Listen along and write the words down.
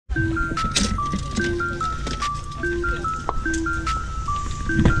Alright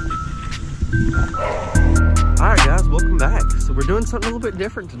guys, welcome back. So we're doing something a little bit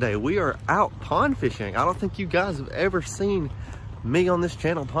different today. We are out pond fishing. I don't think you guys have ever seen me on this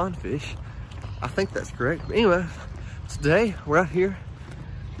channel pond fish. I think that's correct. But anyway, today we're out here.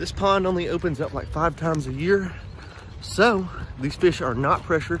 This pond only opens up like 5 times a year. So these fish are not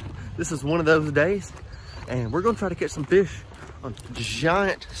pressured. This is one of those days. And we're gonna try to catch some fish on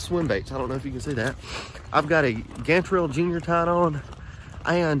giant swim baits. I don't know if you can see that. I've got a Gantrel Junior tied on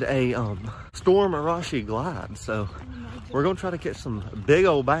and a Storm Arashi glide. So we're gonna try to catch some big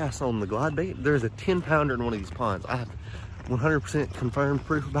old bass on the glide bait. There's a 10-pounder in one of these ponds. I have 100% confirmed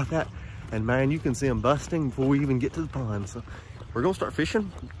proof about that. And man, you can see them busting before we even get to the pond. So we're gonna start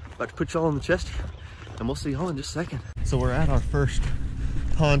fishing. About to put y'all on the chest and we'll see y'all in just a second. So we're at our first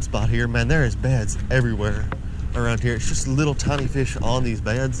pond spot here. Man, there is beds everywhere around here. It's just little tiny fish on these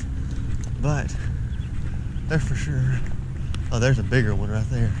beds, but they're for sure, oh, there's a bigger one right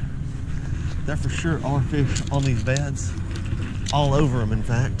there. There for sure are fish on these beds, all over them in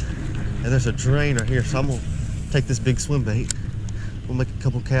fact. And there's a drain right here, so I'm gonna take this big swim bait. We'll make a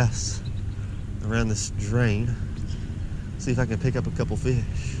couple casts around this drain, see if I can pick up a couple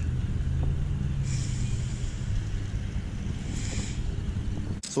fish.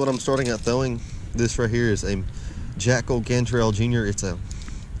 So what I'm starting out throwing, this right here is a Jackal Gantrel Junior. It's a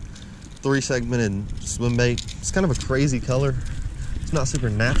 3-segmented swim bait. It's kind of a crazy color. It's not super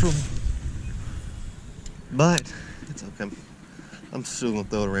natural, but it's okay. I'm still gonna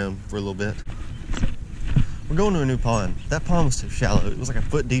throw it around for a little bit. We're going to a new pond. That pond was too shallow. It was like a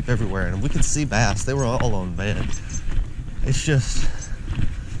foot deep everywhere, and we could see bass. They were all on bed. It's just,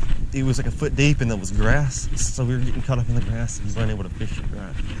 it was like a foot deep and there was grass, so we were getting caught up in the grass and weren't able to fish it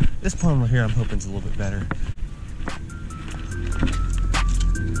right. This pond right here I'm hoping is a little bit better.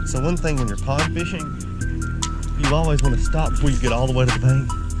 So one thing when you're pond fishing, you always want to stop before you get all the way to the bank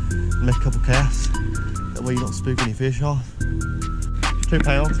and make a couple casts. That way you don't spook any fish off. 2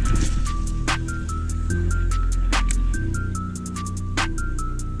 pounds.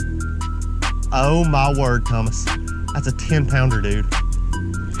 Oh my word, Thomas. That's a 10-pounder, dude.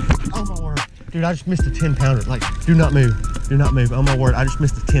 Oh my word. Dude, I just missed a 10-pounder. Like, do not move. Do not move. Oh my word, I just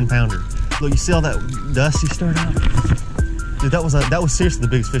missed a 10-pounder. Look, you see all that dust he stirred up? Dude, that was seriously the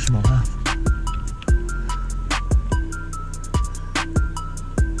biggest fish of my life.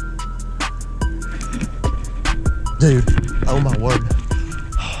 Dude, oh my word.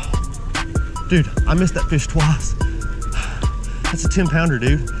 Dude, I missed that fish twice. That's a 10-pounder,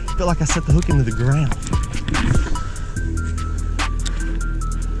 dude. I felt like I set the hook into the ground.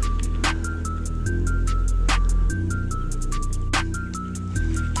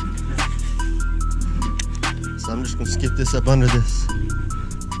 So I'm just gonna skip this up under this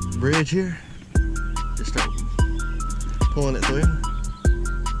bridge here. Just start pulling it through.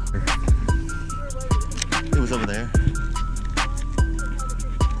 It was over there.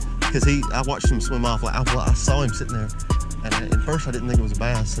 Because I watched him swim off. Like I saw him sitting there. And at first I didn't think it was a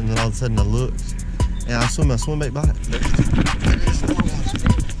bass, and then all of a sudden I looked, and I swim my swim bait by it. There it is.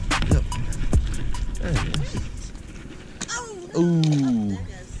 Yep. There it is. Ooh.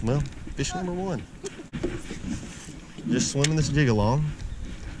 Well, fish number 1. Just swimming this jig along.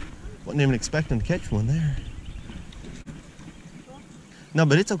 Wasn't even expecting to catch one there. No,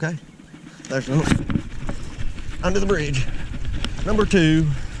 but it's okay. There's no under the bridge. Number 2,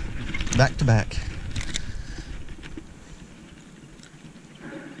 back to back.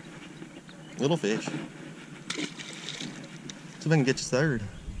 Little fish. See if I can get you 3rd.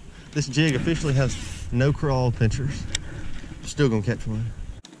 This jig officially has no crawl pinchers. Still gonna catch one.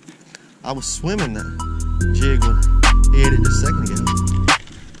 I was swimming that jig when he ate it just a second ago.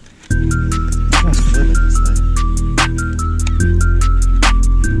 I'm swimming this thing.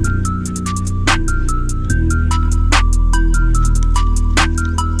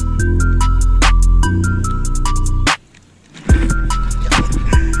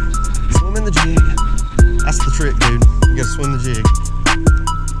 Trick, dude. You gotta swim the jig.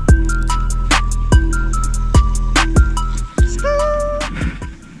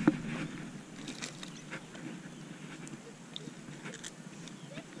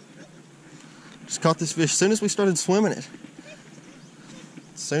 Just caught this fish as soon as we started swimming it.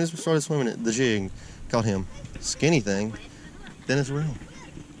 As soon as we started swimming it, the jig caught him. Skinny thing. Then it's real.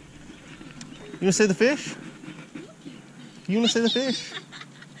 You wanna see the fish? You wanna see the fish?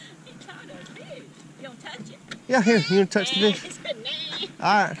 Yeah, here, you want to touch the fish?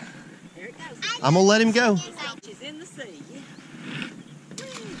 Alright. I'm going to let him go. She's in the sea.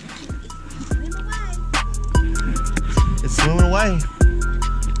 It's swimming away.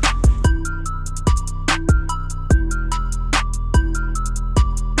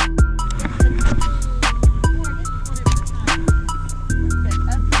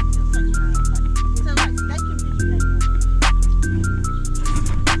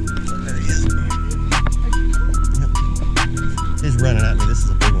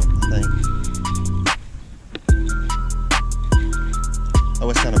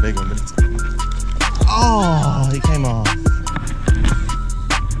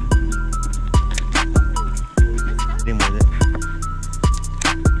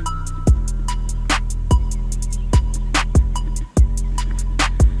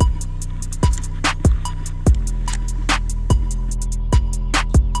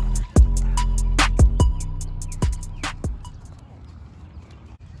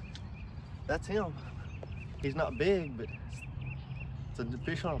 that's him. He's not big, but it's a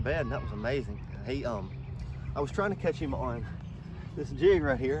fish on a bed, and that was amazing. I was trying to catch him on this jig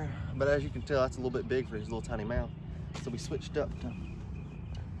right here, but as you can tell, that's a little bit big for his little tiny mouth. So we switched up to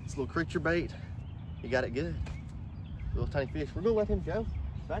this little creature bait. He got it good. Little tiny fish. We're gonna let him go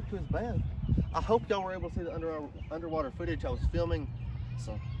back to his bed. I hope y'all were able to see the underwater footage I was filming.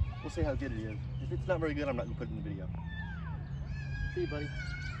 So we'll see how good it is. If it's not very good, I'm not gonna put it in the video. See you, buddy.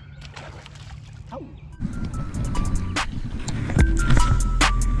 Oh.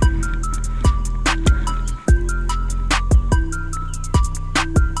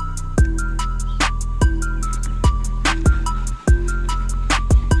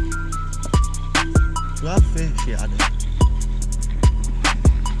 Do I fish? Yeah, I do.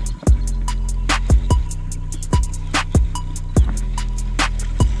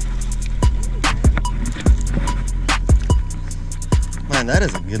 Man, that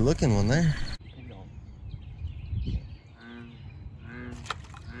is a good looking one there.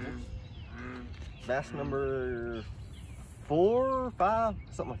 Bass number 4 or 5,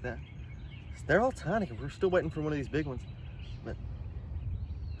 something like that. They're all tiny. We're still waiting for one of these big ones, but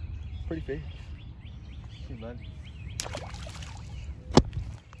pretty fish. See, bud.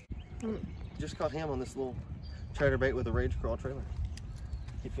 Just caught him on this little chatterbait with a rage crawl trailer.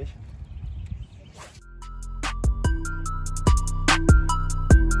 Keep fishing.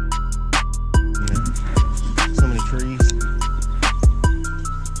 So many trees.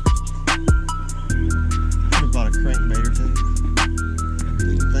 Could have bought a crankbait or two.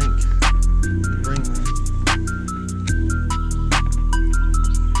 Didn't think to bring one.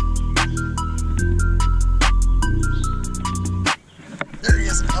 There he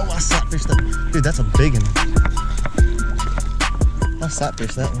is. Oh, I sight fished that. Dude, that's a big one. I sight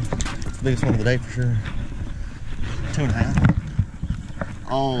fished that one. It's the biggest one of the day for sure. 2.5.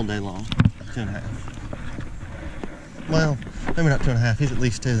 All day long. 2.5. Well, maybe not 2.5. He's at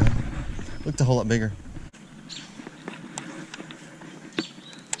least 2 though. Looked a whole lot bigger.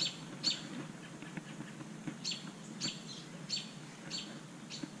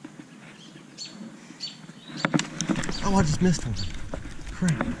 Oh, I just missed one.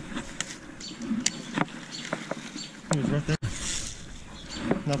 Crap. He was right there.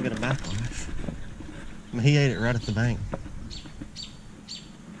 Now I've got a backlash. I mean, he ate it right at the bank.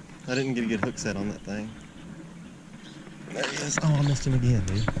 I didn't get a good hook set on that thing. There he is. Oh, I missed him again,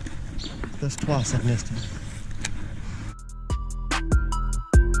 dude. That's twice I've missed him.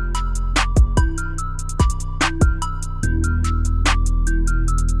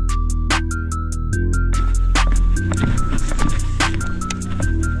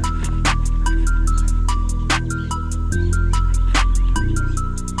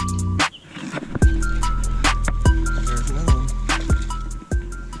 There's another one.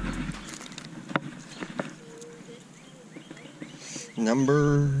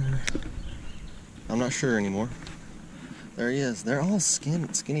 Number, I'm not sure anymore. There he is. They're all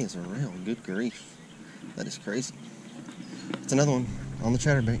skinny as a rail. Good grief. That is crazy. It's another one on the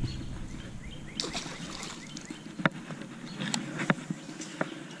chatterbait.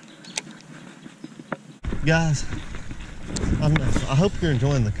 Guys, I hope you're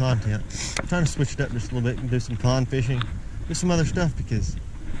enjoying the content. I'm trying to switch it up just a little bit and do some pond fishing, do some other stuff because,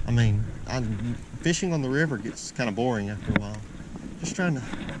 I mean, fishing on the river gets kind of boring after a while. Just trying to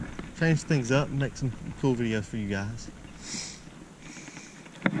change things up and make some cool videos for you guys.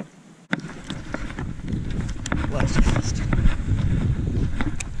 Last cast.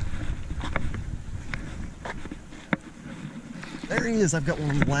 There he is. I've got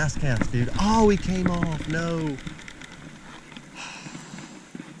one on the last cast, dude. Oh, he came off. No.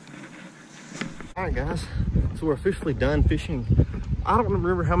 All right, guys. So we're officially done fishing. I don't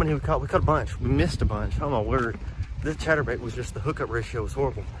remember how many we caught. We caught a bunch. We missed a bunch. Oh, my word. This chatterbait was just, the hookup ratio was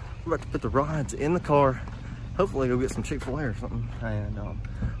horrible. We're about to put the rods in the car. Hopefully go get some Chick-fil-A or something. And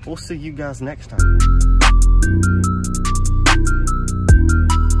we'll see you guys next time.